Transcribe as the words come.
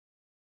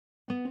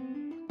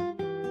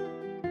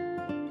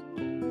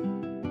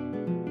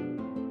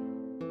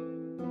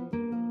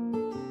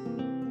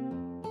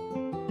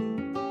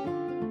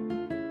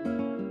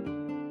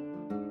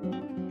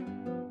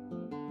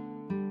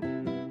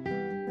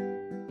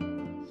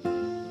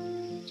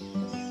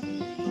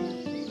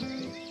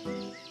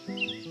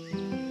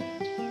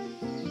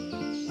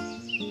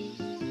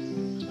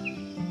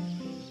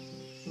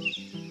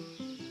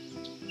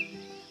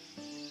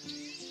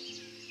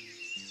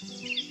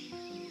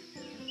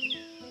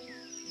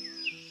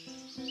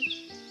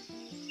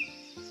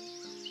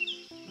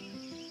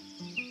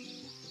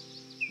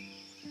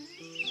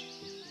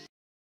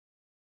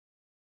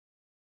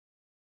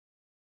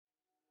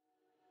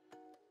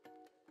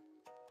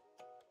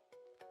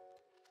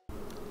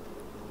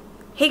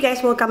Hey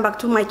guys, welcome back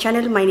to my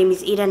channel. My name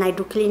is Ida and I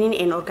do cleaning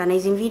and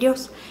organizing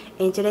videos,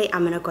 and today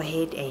I'm gonna go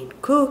ahead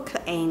and cook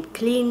and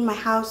clean my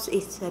house.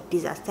 It's a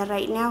disaster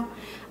right now.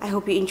 I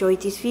hope you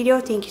enjoyed this video.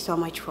 Thank you so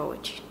much for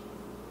watching.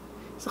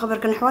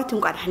 صخبركن حواتهم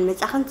قاعد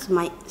حنمصخن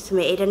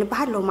سمي إيدا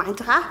نبحر لو ما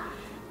عندك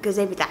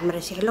جزاي بتعمل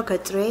رسيح له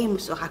كتري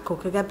مسوخ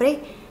كوك جبري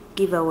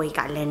give away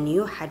على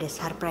نيو حدا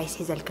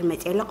سربرايز هذا الكلمة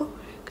يلقوا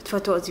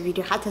كتفوتوا هذا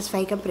الفيديو حتى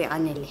سفاي جبري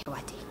عن اللي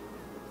حواتي.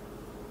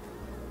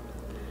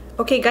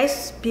 Okay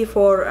guys,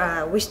 before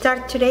we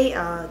start today,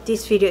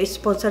 this video is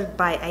sponsored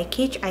by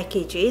Ikichi.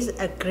 Ikichi is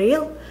a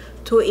grill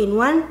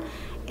 2-in-1,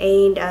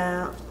 and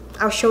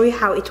I'll show you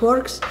how it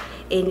works,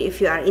 and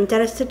if you are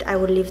interested I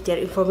will leave their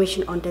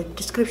information on the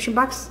description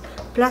box.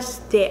 Plus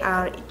they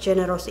are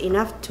generous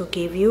enough to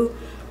give you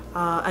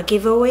a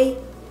giveaway.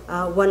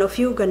 One of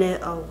you gonna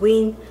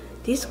win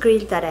this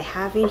grill that I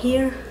have in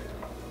here.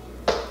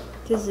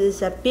 This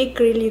is a big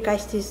grill, you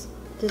guys.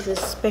 This is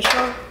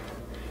special,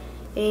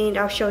 and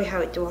I'll show you how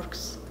it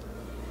works.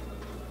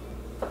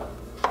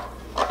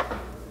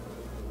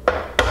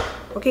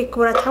 Okay,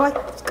 كبرات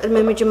حوات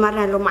قدم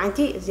مجمرنا لو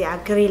معتي زي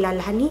عقريل على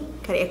هني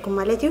كريكم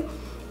مالتيو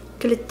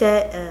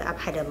كلتا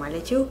أبحدا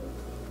مالتيو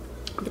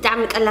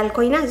بتعمل قلال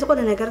كوينة زي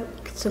قلنا نجر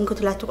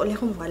سنكت لا تقول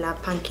لهم ولا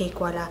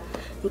بانكيك ولا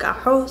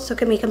نقحو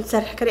سكمي كم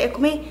تسرح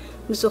كريكمي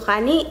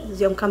مسوخاني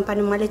زيوم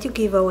كامباني مالتيو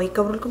give away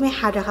قبل لكمي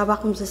حدا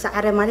خباكم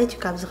سعر مالتيو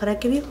كاب زخرا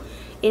كبيو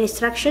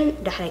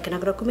instruction دحريك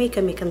نقرأكمي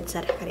كمي كم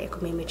تسرح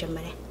كريكمي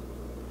مجمرين.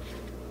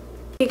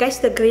 Okay guys,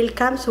 the grill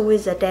comes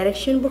with a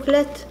direction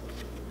booklet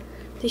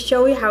to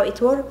show you how it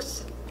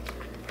works,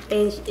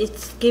 and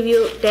it's give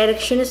you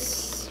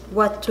directions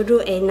what to do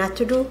and not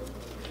to do,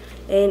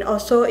 and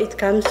also it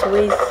comes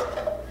with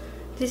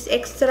this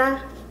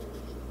extra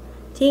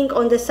thing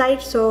on the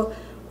side, so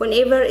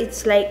whenever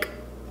it's like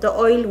the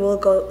oil will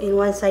go in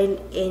one side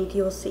and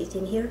you'll see it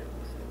in here,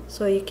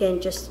 so you can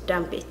just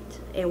dump it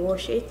and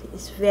wash it.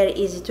 It's very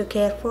easy to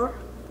care for.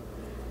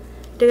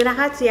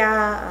 دغنا هات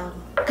يا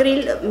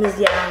grill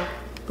مزيا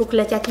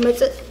بوكلتات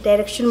مص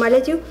direction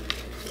مالتيو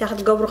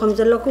تاخد قبركم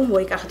زلكم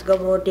ويك اخد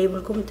قبرو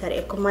ديبلكم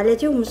تريكم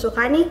مالتيو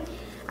مسوخاني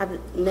اب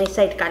ناي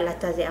سايد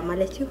قالتا زي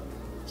مالتيو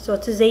سو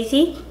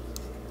تزيتي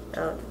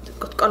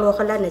قلقلو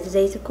خلا نتي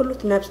زيتي كله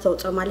تنابس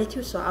توصو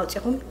مالتيو سو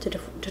اوصيكم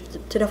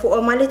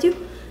تدفقوا مالتيو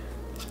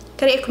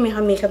كريكم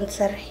يهمي كم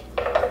تسرحي.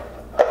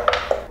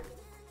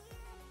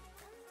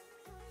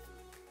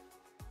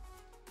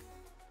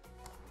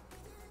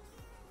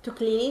 To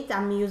clean it,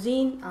 I'm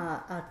using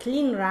a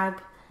clean rag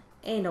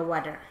and a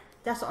water.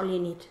 That's all you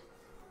need.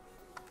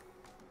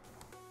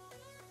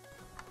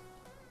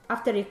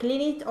 After you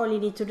clean it, all you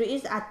need to do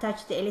is attach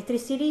the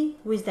electricity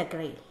with the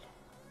grill.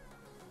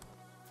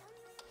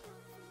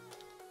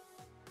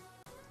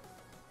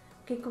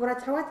 Okay,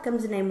 كبرات حوات كم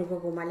زناي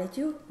مغوغو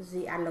مالتيو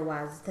زي على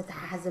واز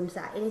تتحزم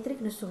ساعة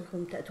إلكتريك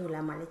نسوكم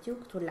تأتولا مالتيو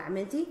كتولا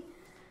عملتي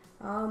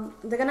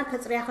دغنا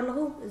كتصريا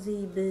خلهو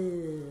زي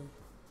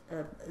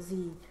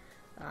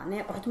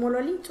ناي قحت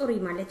مولولي صوري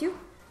مالتيو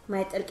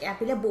ما يتلقي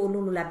ابيله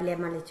بقولولو لابله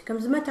مالتيو كم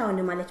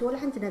زمتاوني مالتيو ولا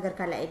حنت ነገር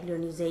ካላ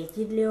አይድሊዮኒ ዘይት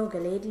ይድሊዮ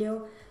ገለ ይድሊዮ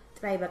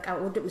ጥራይ በቃ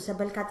ወድ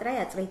መሰበልካ ጥራይ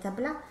አጥሬ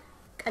ተብላ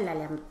ቀላል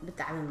ያም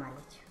በጣም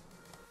ማለትዩ።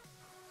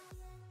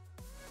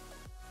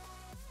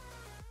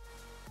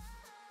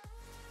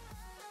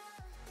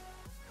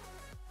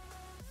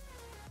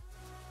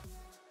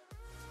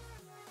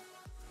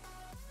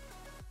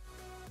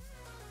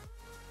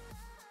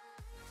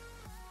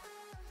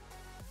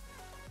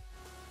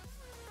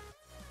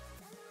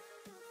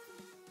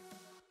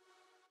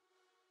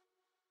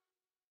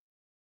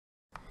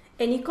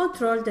 And you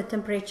control the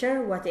temperature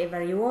whatever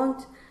you want.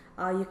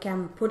 You can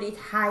put it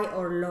high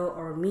or low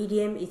or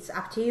medium, it's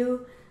up to you.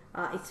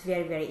 It's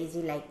very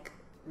easy,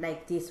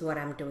 like this what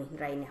I'm doing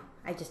right now.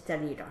 I just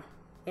turn it on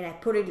and I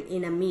put it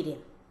in a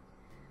medium.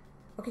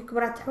 Okay,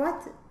 كبرات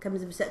حوات كم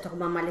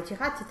زبسأتكم مالتي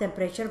خات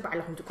temperature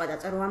بعلهم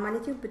تقعدوا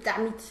مالتي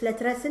بتعميد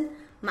سلت رسن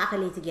ما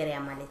خليت جريا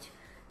مالتي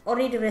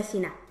already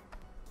رسينا.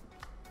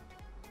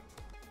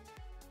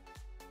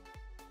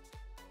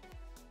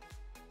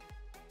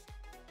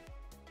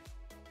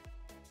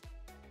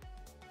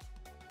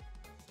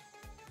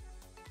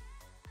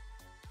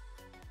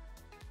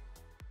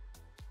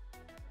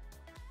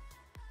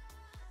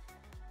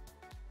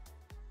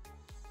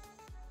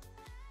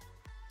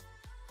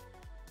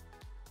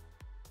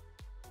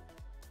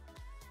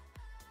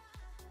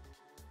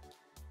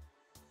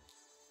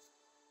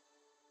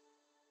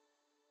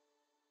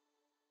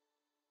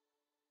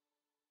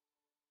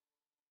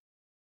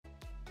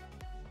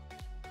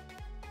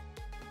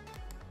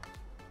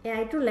 And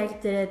I do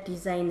like the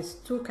designs,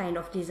 two kind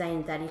of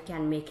design that you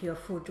can make your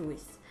food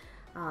with.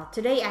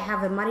 Today I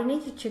have a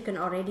marinated chicken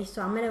already,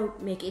 so I'm gonna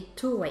make it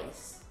two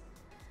ways.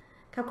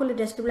 كل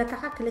داس تبلا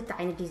كحا كلت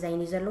عين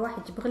ديزاين يزلوا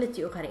واحد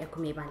بغلتي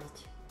أخريكم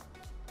يبالتي.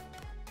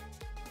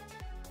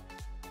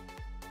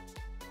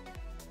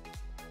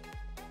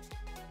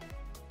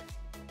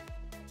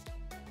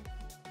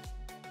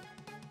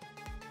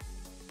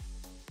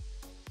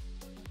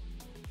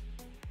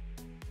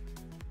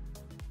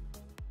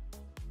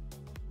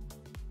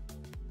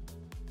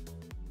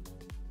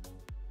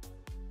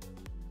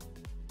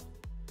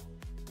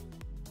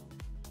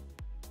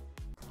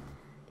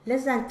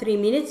 less than 3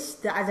 minutes.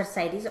 The other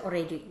side is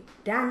already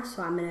done,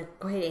 so I'm gonna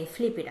go ahead and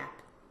flip it up.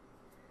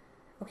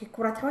 Okay,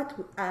 كرات حوات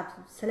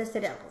 3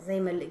 دقائق زي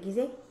ما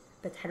الجيزة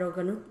بتحرق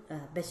جنو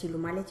بسيلو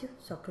مالتيو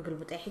سو كقلب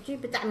بتحجي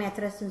بتعمي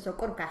ترسن سو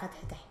قرب كاخد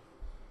حتح.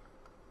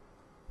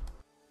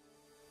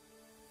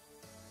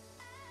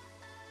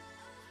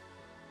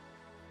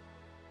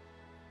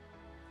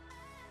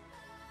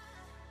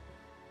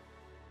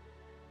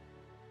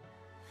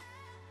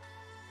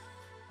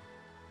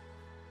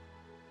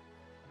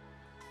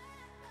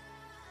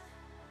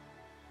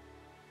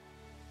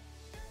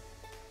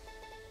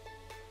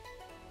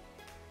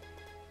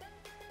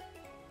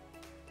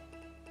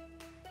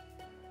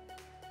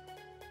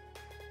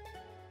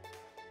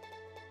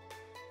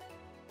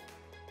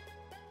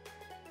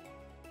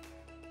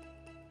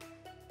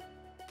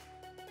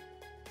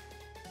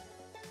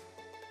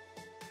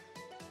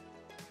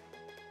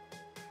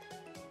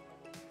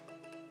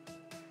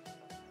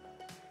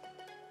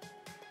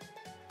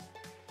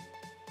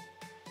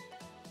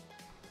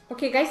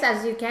 Okay guys,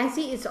 as you can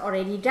see, it's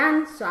already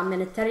done, so I'm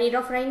gonna turn it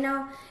off right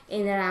now,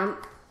 and then I'm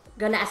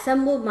gonna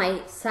assemble my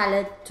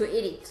salad to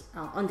eat it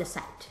on the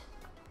side.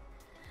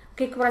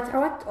 Okay, كبرت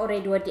حوات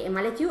already ودي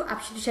مالتيو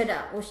أبشر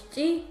شدا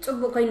وشتي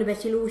تبغى كين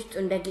بسيلو وشت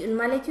عندك إن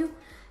مالتيو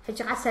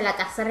حتى على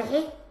السلطة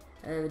أحسرحي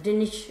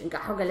دنيش نقع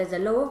حاجة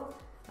لزلوا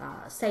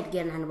سايد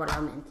جيرنا هنبرع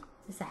من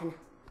مسحنا.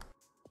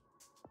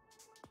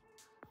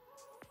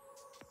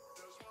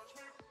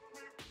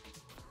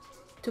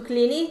 To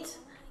clean it,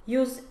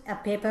 use a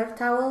paper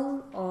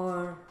towel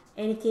or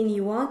anything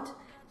you want.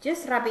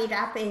 Just wrap it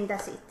up and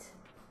that's it.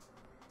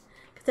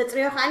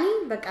 كتطريو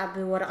خاني بقى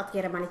بورقة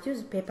غير مالتيو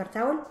paper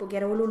towel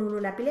بغير ولولو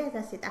لابيله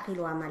that's it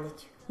أخيلوا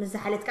مالتيو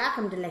مزحلت كأ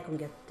الحمد لله يكون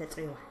جاب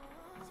تطريوها.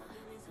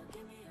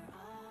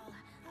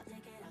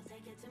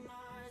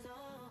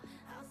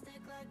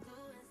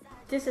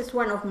 This is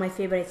one of my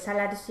favorite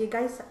salads, you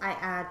guys. I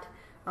add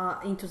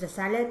into the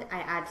salad. I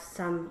add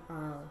some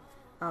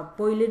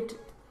boiled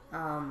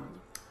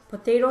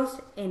potatoes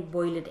and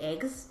boiled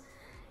eggs,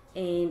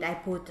 and I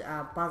put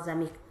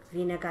balsamic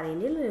vinegar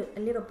and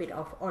a little bit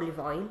of olive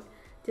oil.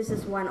 This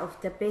is one of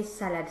the best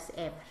salads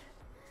ever.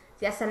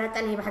 زي السلطة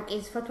أنا بحق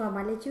إيش فتوى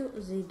مالتيو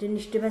زي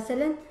دنيش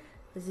دبسلن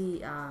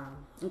زي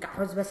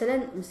نقحوز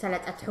بسلن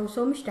مسلطة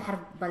أتحوسو مش تحرف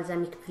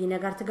بالزاميك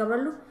فينيغار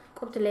تقبلو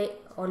قبت لي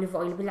أوليف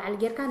أويل بالعلى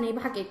جيركا أنا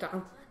بحق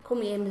يطعم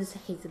كم إيه من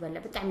صحي زبالة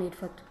بتعمير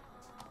فتو.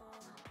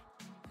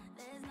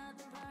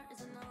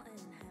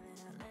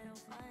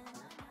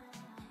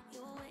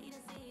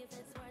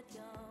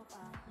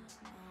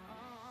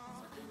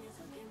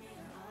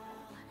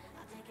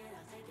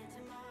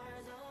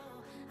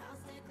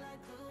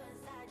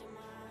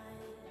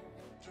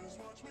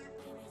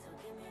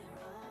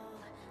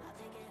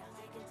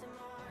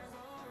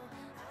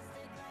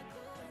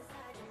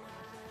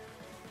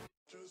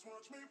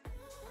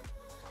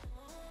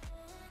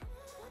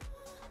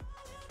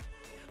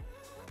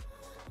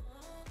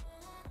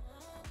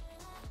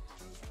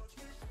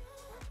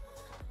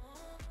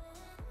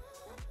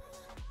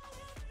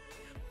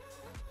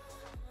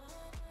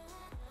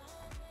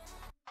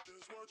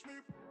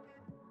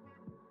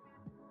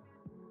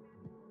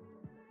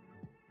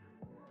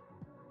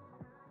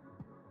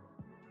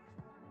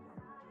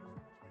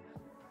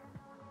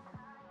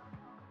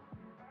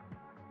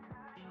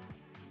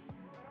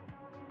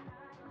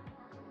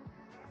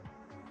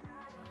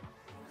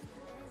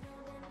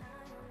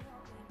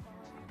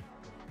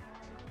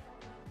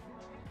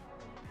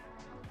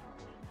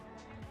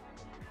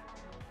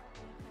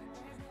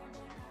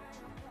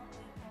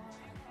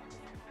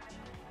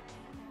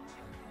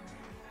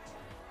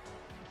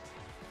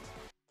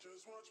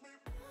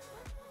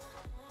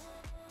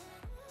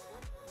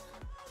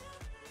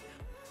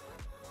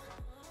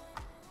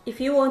 If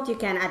you want, you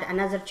can add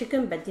another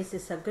chicken, but this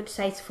is a good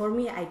size for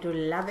me. I do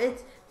love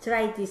it.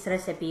 Try this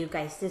recipe, you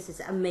guys. This is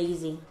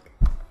amazing.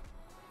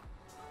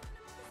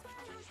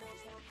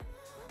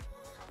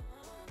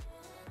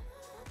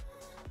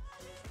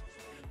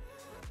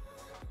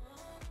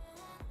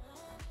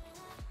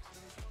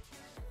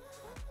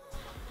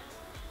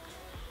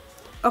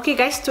 Okay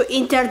guys, to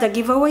enter the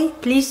giveaway,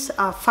 please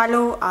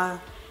follow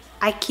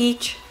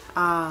Ikichi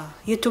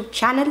YouTube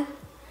channel.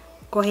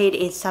 Go ahead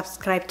and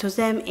subscribe to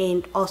them,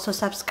 and also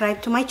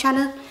subscribe to my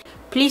channel.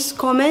 Please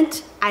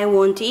comment I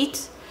want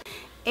it,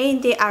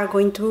 and they are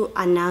going to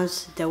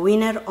announce the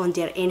winner on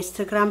their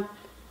Instagram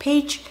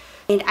page.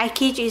 And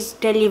Ikichi is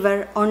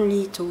delivered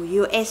only to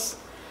US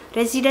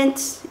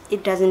residents.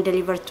 It doesn't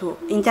deliver to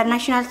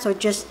international, so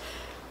just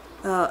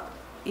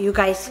you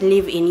guys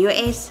live in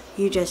US,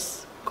 you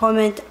just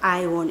comment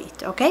I want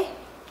it. Okay,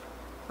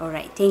 all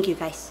right, thank you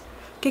guys.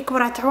 Okay,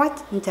 كبرات حوات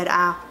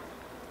انت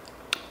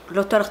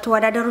لو ترختوا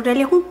على درو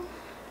دليكم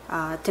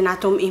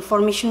تناتهم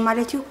information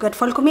مالتيو قد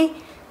فولكم ايه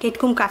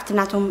كيتكم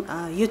كافتناتهم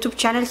يوتيوب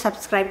channel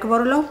سبسكرايب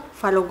كبروا له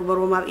فولو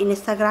كبروا ما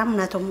بإنستغرام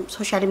ناتهم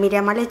سوشيال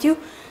ميديا مالتيو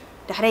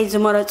دحري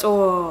زمرت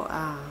او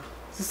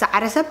ساعة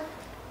رسب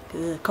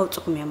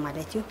كوتكم يا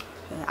مالتيو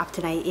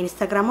أفتناي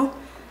إنستغرامو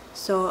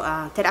so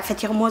ترى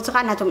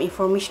موزقة ناتهم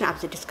information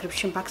أبز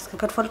description box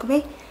قد فولكم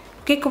ايه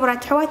كي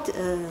كبرات حوات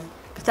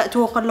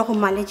كتأتوا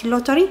خلهم مالتي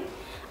اللوتري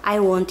I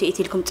want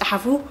it لكم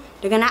تصحفوا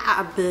دغنا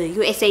اب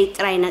USA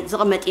تراينا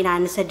زقمطينا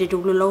نسدد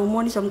بلو لو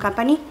موني سم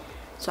كامباني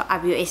سو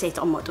اب USA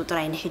تقمطوا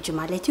تراينا حج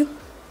مالتي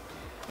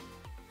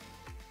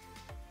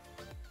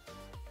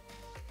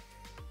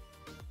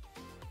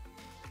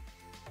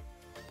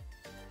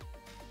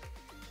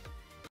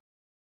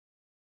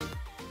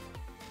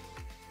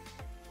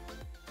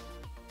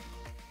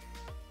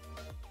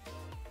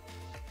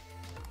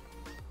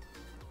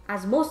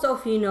As most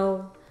of you know,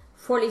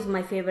 fall is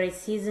my favorite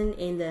season,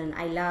 and then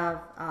I love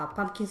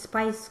pumpkin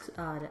spice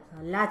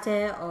latte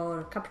or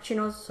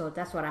cappuccinos, so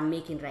that's what I'm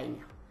making right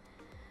now.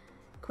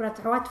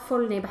 كرات حوات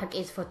فول ني بحق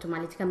إيز فوتو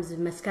مالتي كم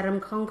مسكرم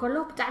كون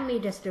كله بتعمي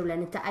دسترو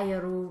لأن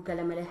تأيرو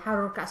قلمله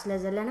حرر كأس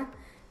لازلنا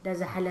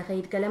دازا حلا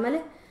خيد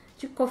قلمله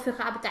شو كوفي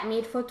خا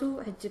بتعمي فوتو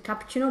هج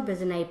كابتشينو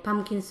بزناي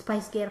pumpkin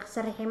spice غير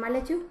خسرحي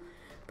مالتيو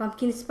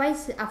pumpkin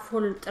spice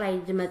أفول تراي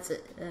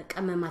دمت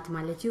كأمامات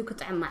مالتيو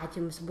كتعم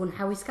معتيو مسبون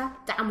حويسكا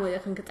تعمو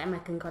يخن كتعمه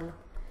كن كله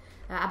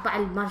أبع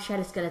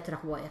المارشال سكلت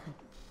رخوا يخن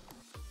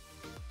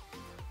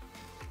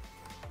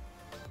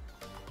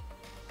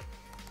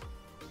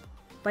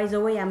By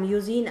the way, I'm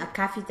using a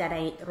coffee that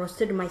I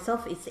roasted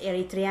myself. It's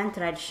Eritrean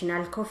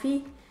traditional coffee.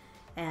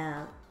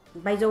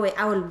 By the way,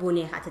 أول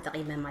بوني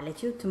هتتقيمه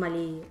مالتيو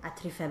تمالي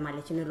أتريفه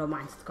مالتيو نلو ما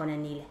عند تكون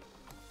النيلة.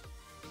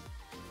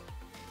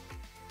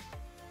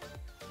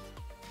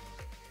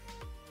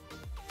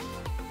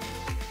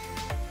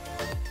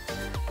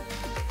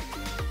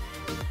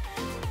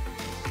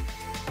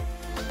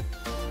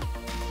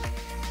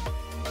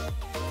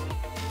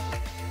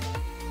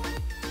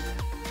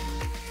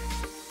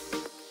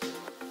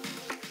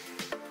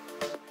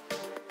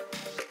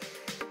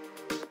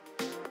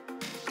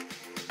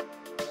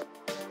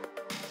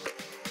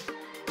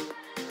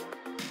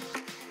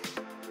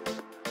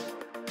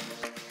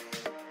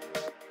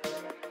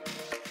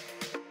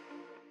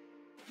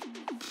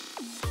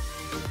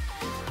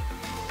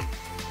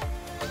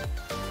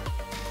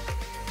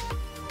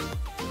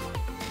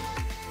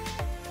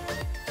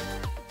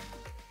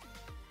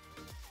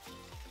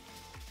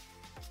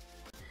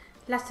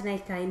 Last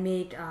night I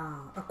made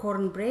a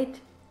cornbread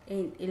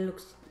and it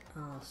looks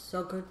so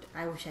good.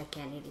 I wish I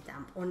can eat it.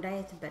 I'm on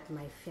diet, but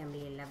my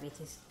family love it.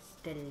 It's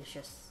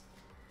delicious.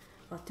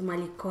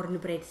 وتمالي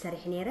cornbread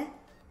سريح نيرة.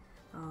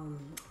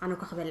 أنا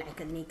كخبر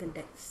العكدني كنت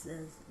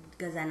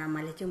جزانا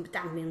مالتيهم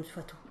بتعمل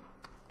مسفتو.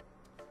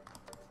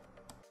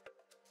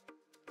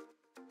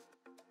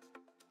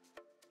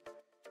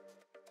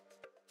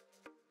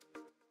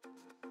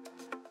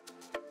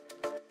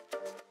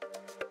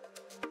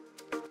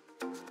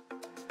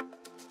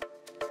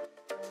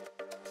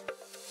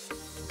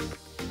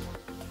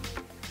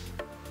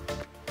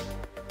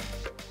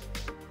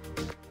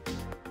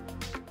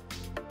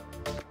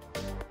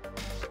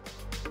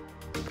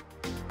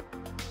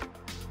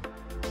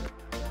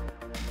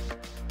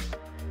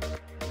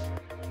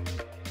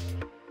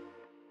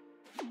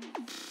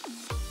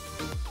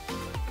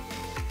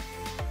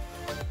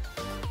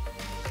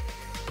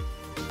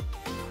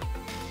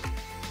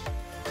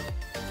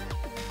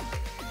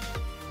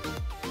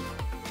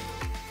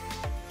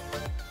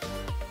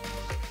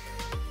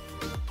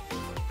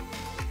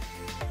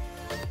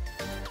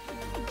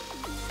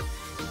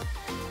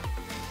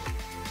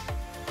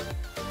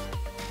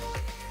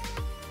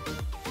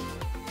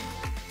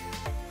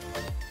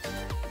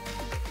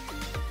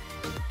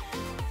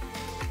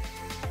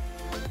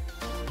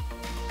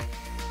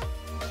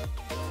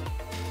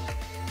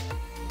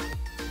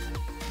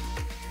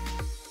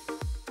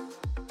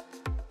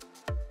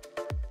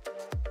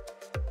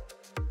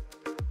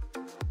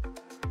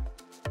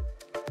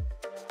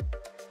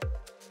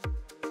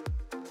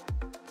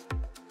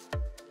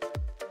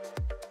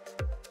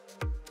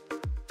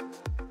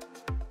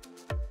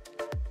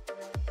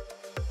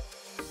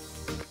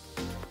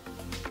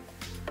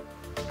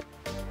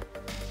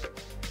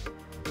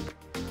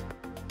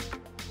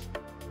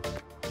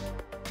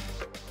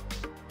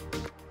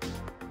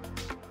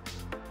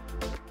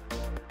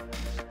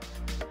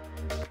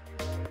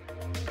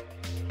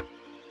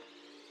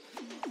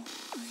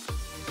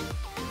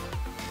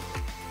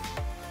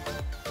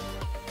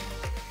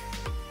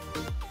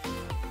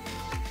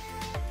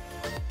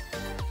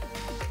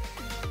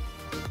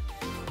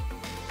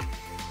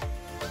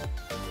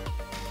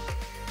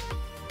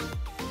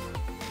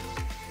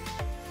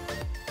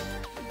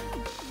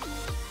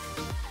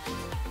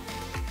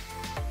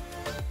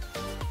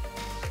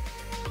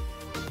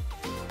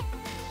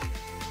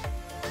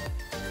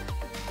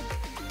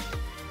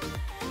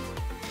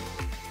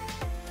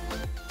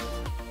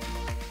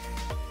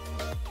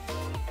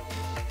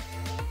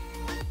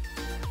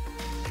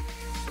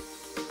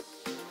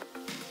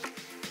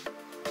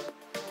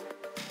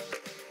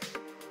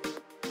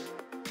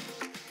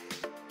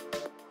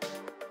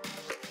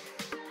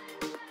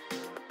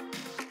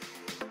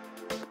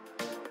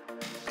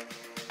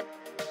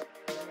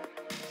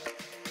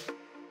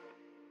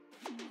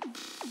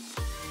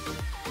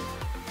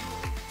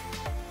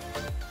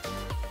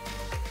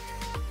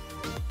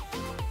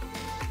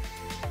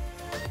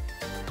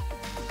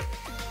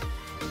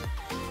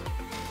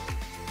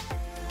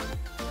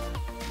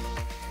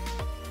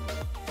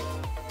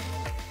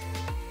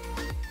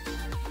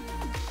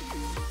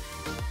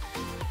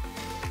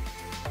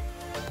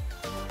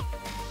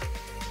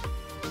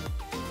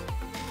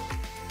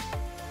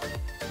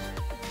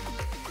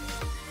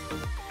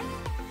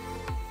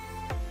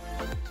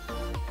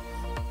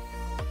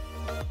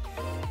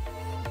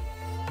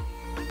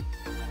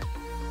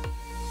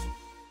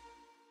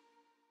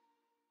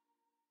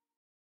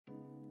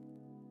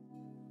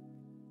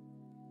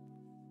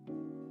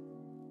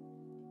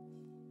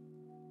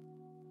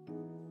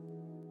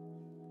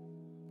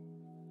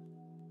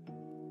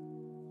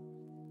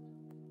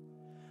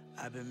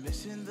 I've been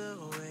missing the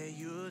way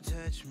you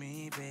touch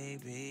me,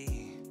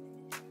 baby.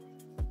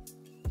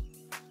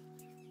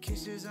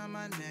 Kisses on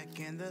my neck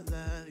and the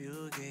love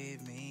you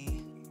gave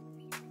me.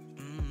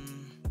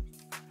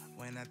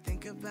 When I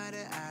think about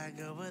it, I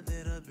go a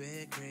little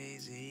bit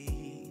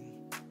crazy.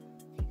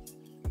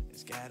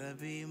 It's gotta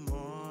be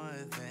more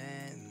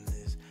than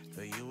this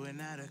for you and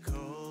I to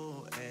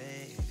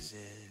coexist.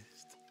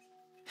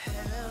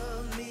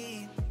 Help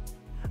me,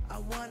 I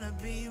wanna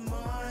be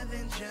more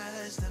than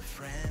just a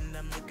friend.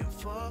 I'm looking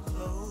for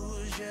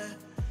closure,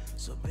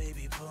 so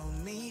baby pull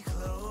me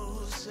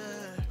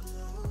closer.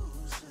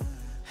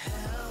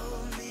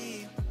 Help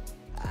me,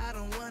 I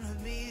don't wanna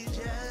be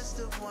just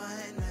a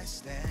one night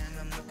stand.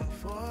 I'm looking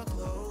for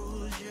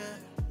closure,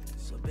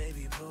 so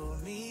baby pull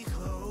me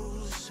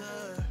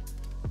closer.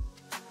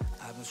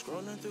 I've been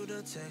scrolling through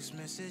the text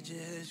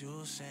messages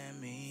you sent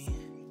me,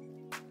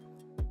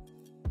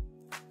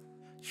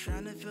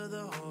 trying to fill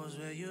the holes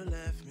where you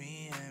left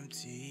me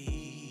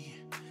empty.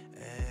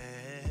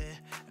 And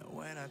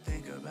when I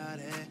think about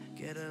it,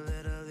 get a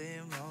little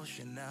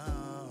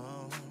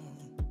emotional,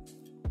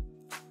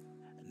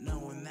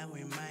 knowing that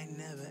we might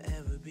never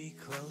ever be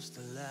close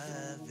to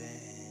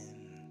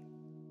loving.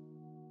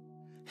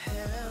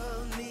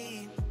 Help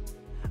me,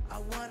 I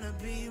wanna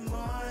be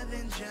more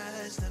than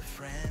just a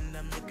friend.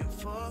 I'm looking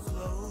for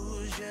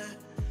closure,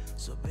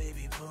 so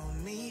baby pull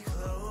me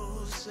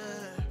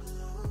closer.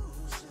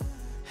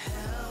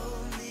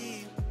 Help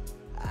me,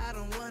 I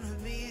don't wanna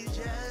be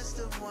just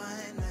a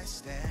one night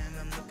stand.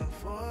 I'm looking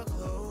for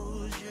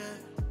closure,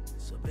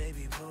 so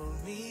baby pull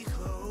me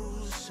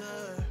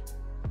closer.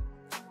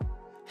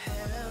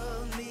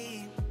 Help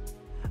me,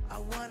 I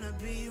wanna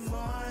be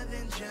more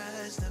than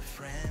just a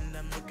friend.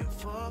 I'm looking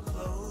for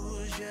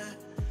closure,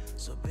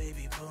 so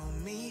baby pull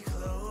me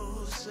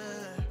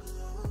closer.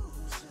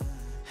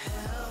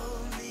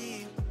 Help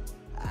me,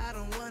 I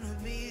don't wanna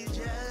be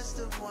just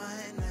a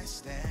one night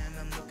stand.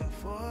 I'm looking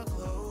for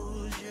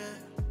closure,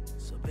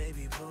 so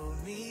baby pull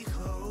me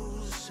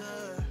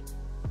closer.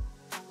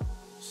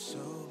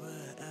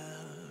 Sober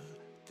up,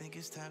 think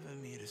it's time for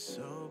me to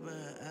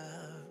sober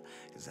up,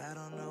 'cause I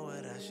don't know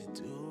what I should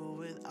do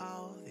with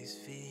all these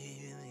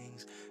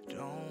feelings.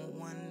 Don't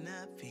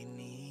wanna be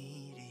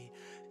needy,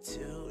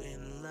 too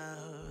in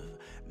love.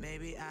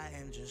 Maybe I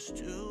am just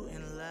too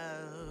in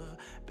love.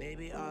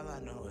 Baby, all I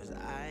know is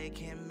I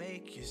can't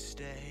make you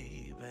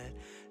stay, but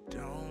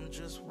don't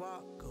just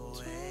walk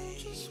away.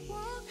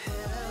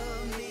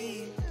 Help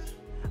me,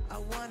 I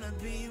wanna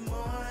be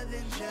more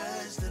than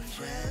just a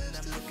friend.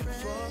 I'm looking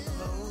for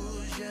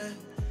closure,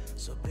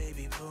 so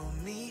baby pull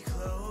me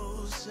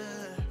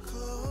closer.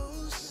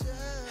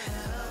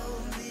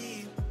 Help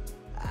me,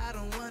 I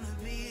don't wanna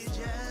be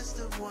just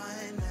a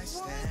one night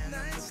stand.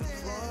 I'm looking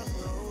for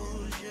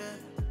closure,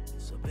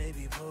 so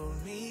baby pull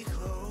me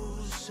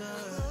closer.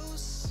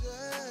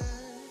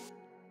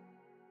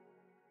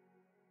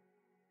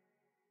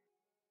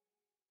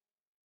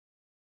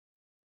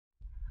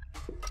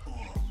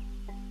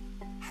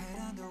 Head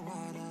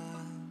underwater,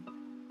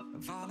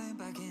 I'm falling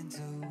back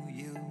into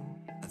you.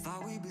 I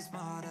thought we'd be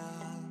smarter,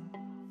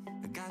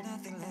 but got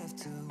nothing left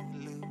to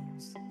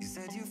lose. You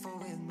said you fall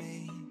with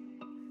me,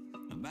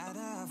 no matter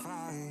how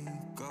far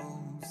it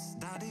goes.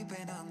 Down deep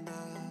and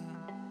under,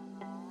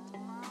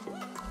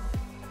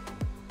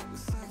 we're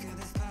stuck in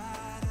this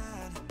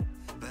pattern,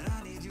 but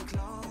I need you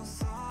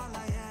close. All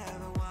I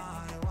ever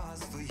wanted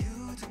was for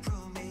you to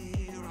prove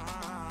me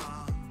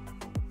wrong.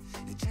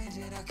 You're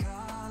changing our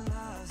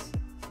colors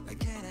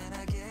again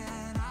and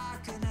again. I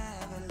could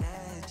never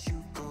let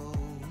you go.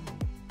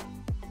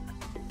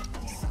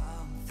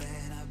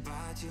 Something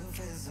about you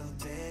feels so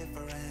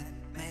different,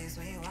 makes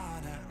me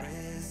wanna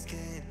risk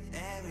it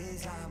every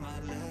time I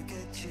look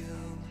at you.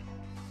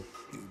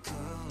 You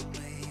pull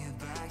me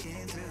back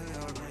into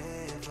your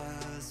river,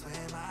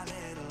 swim a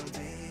little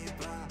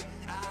deeper.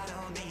 I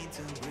don't need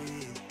to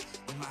breathe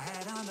with my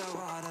head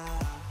underwater.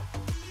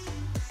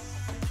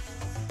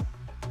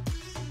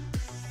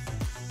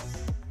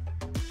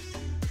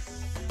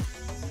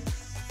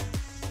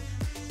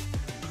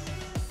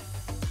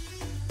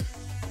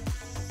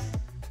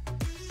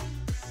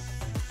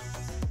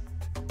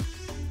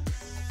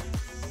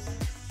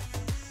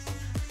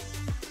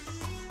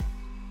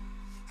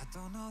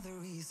 The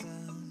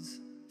reasons,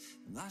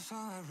 I'm not sure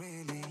I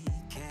really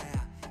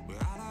care. We're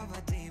all of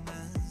our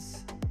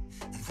demons,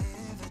 and they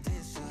never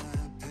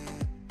disappear.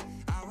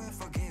 I will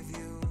forgive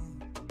you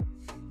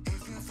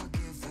if you've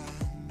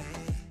forgiven me.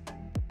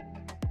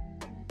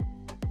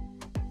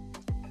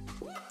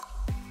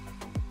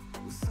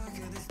 We're stuck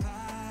in this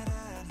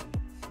pattern,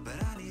 but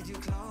I need you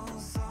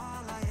close.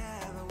 All I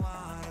ever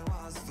wanted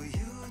was for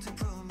you to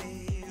prove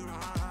me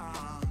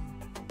wrong.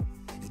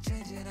 You're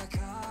changing our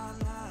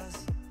colors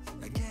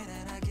again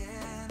and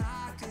again.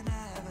 I could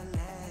never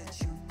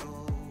let you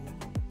go.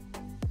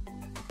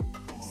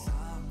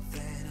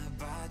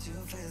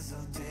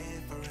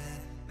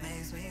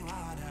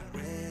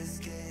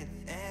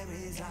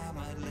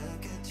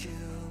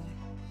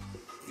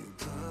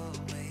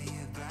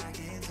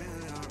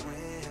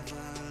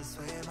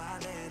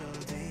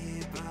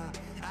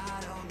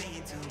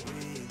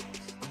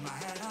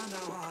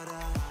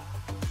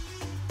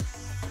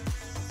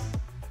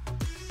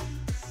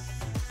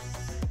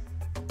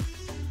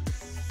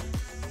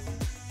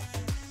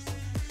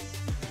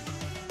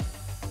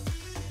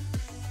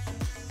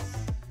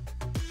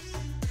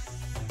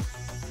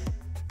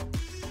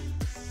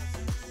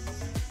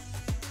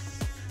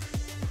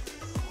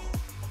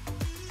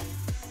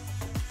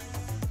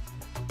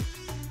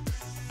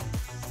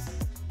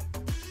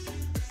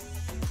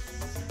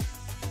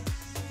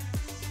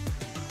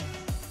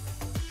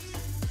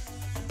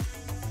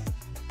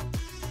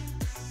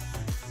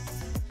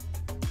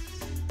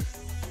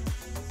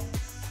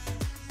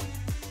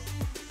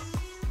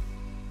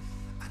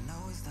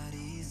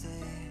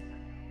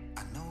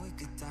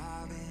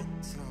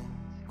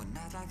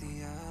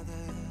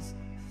 us.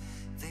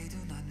 They do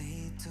not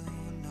need to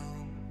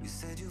know. You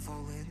said you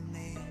fall with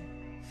me,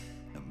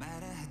 no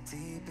matter how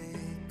deep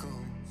it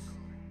goes.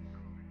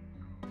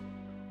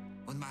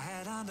 With my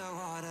head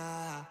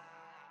underwater.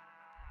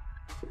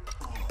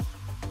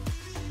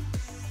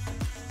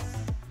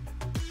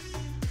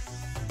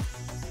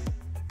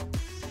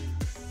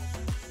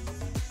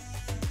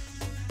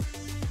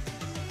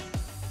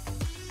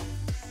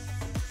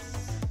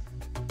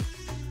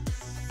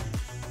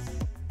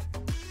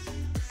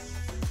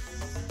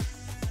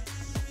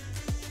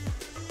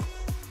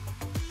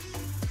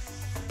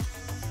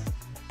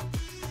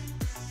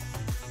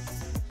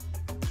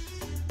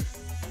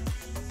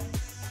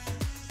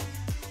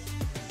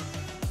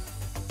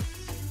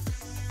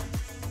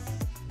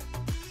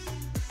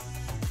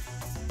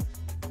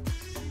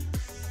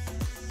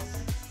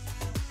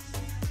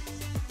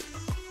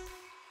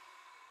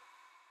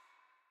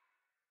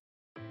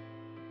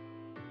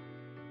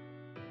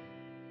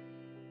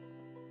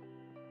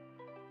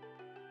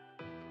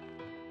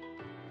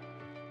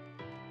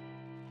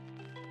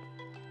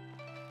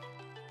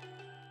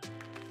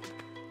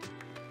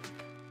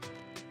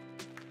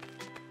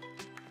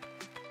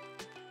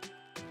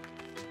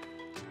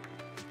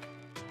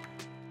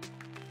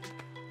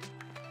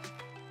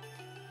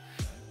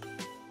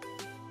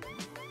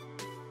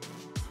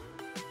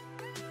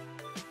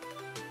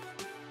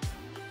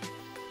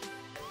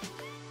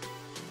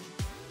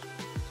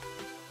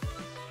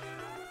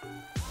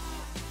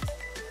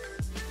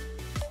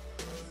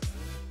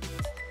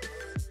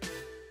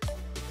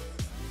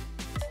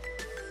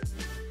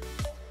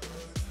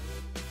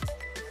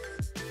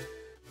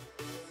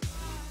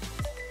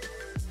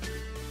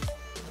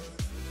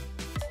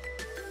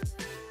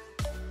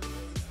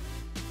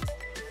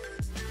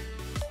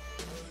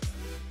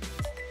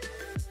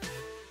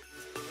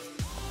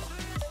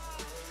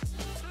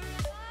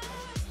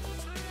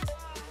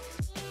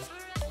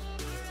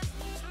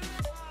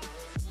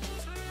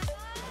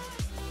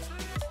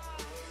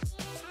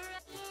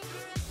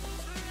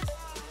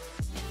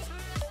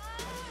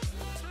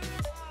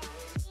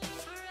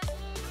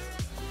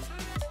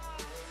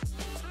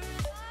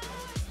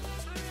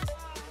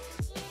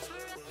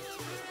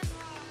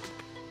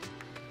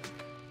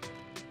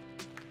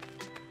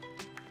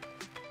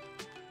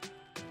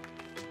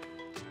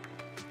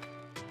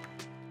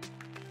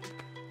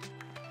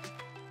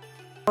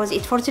 That was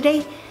it for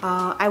today.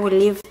 I will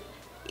leave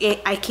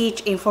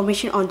Ikichi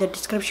information on the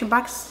description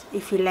box.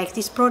 If you like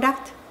this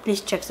product,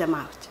 please check them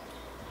out.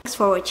 Thanks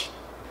for watching.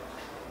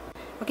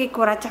 Okay,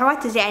 كورات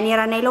حوات زي عني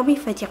رانا لومي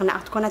فتيقنا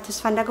أتكونا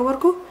تسفن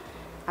دقوركو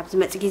أبز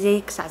متسقي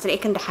زي كساعة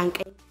ريكن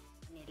دحانك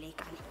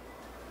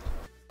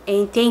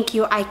and thank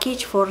you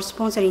Ikichi for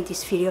sponsoring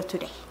this video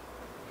today.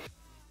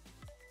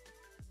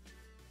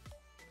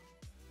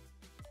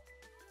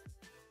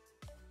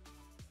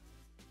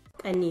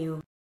 And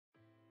you.